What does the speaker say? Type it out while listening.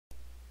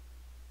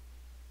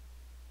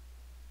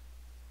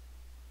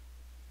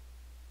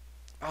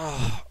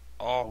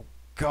Oh,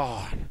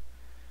 God.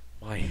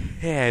 My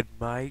head,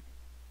 mate.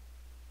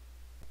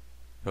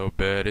 How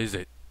bad is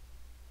it?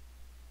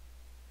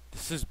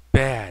 This is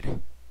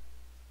bad.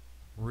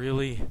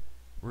 Really,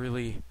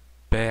 really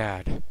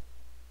bad.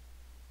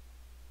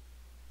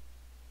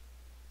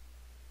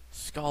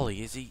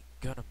 Scully, is he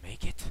gonna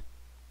make it?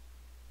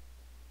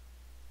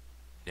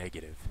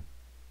 Negative.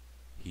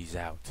 He's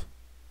out.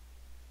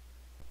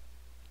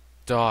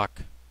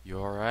 Doc, you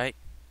alright?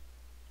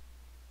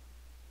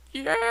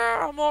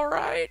 Yeah, I'm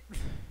alright.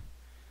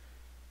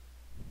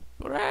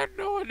 But I had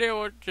no idea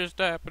what just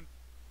happened.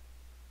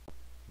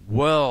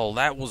 Well,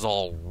 that was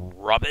all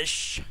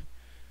rubbish.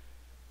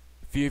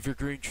 A few of your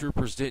green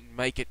troopers didn't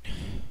make it.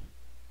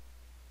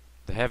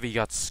 The heavy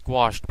got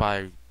squashed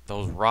by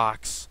those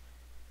rocks.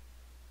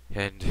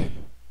 And,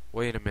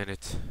 wait a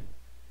minute.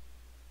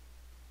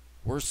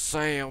 Where's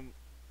Sam?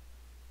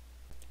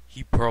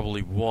 He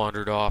probably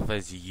wandered off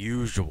as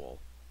usual.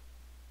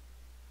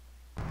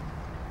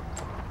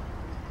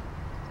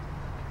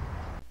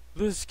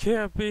 This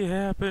can't be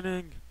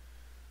happening.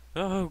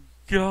 Oh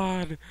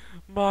God,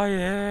 my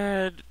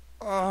head.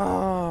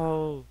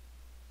 Oh.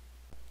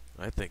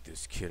 I think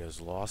this kid has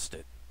lost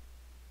it.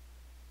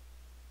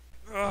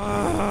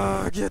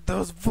 Get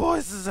those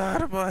voices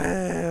out of my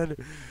head.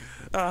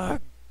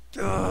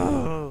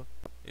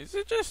 Is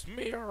it just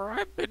me or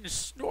I've been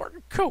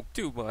snorting coke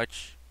too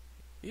much?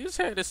 His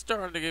head is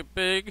starting to get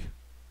big.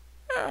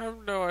 I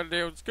have no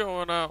idea what's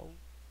going on.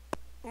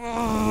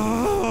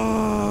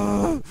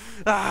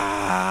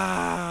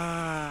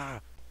 Ah!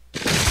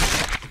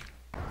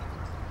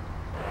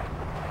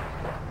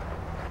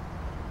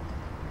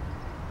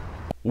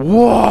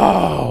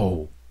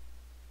 Whoa!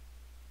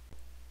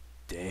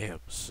 Damn,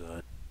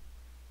 son.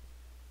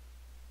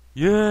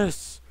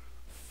 Yes!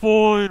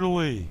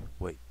 Finally!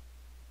 Wait,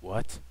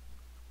 what?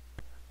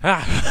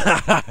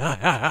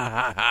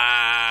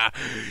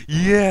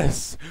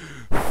 Yes!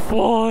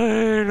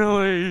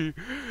 Finally!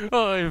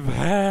 I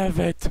have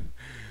it!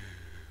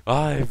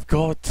 I've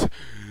got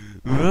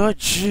the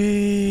cheese!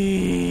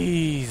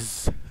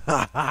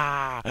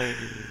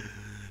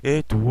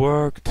 It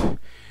worked!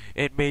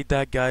 It made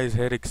that guy's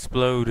head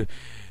explode,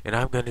 and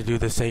I'm gonna do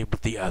the same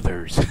with the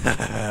others.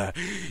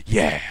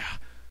 Yeah!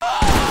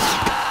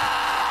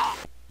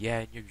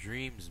 Yeah, in your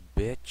dreams,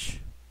 bitch.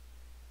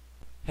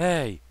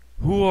 Hey,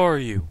 who are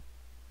you?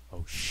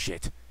 Oh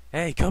shit.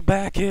 Hey, come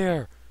back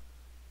here!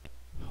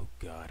 Oh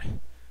God,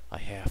 I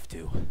have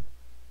to.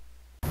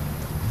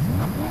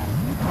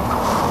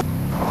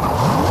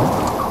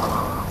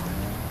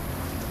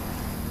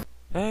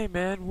 Hey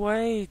man,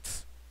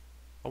 wait!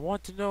 I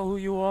want to know who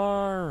you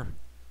are.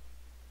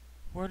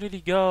 Where did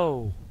he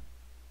go?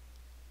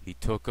 He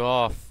took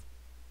off.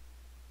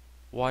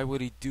 Why would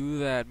he do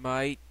that,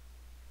 mate?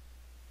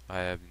 I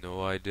have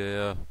no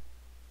idea.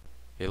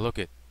 Hey, look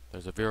it.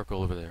 There's a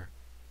vehicle over there.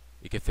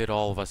 You can fit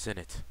all of us in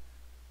it.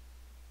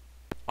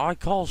 I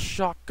call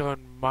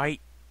shotgun,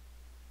 mate.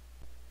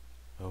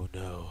 Oh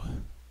no.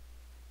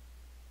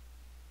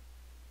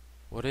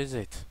 What is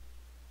it?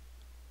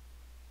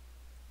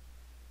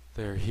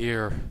 They're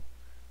here.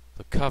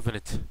 The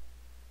Covenant.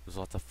 There's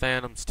lots of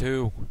phantoms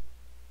too.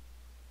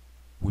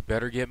 We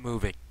better get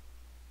moving.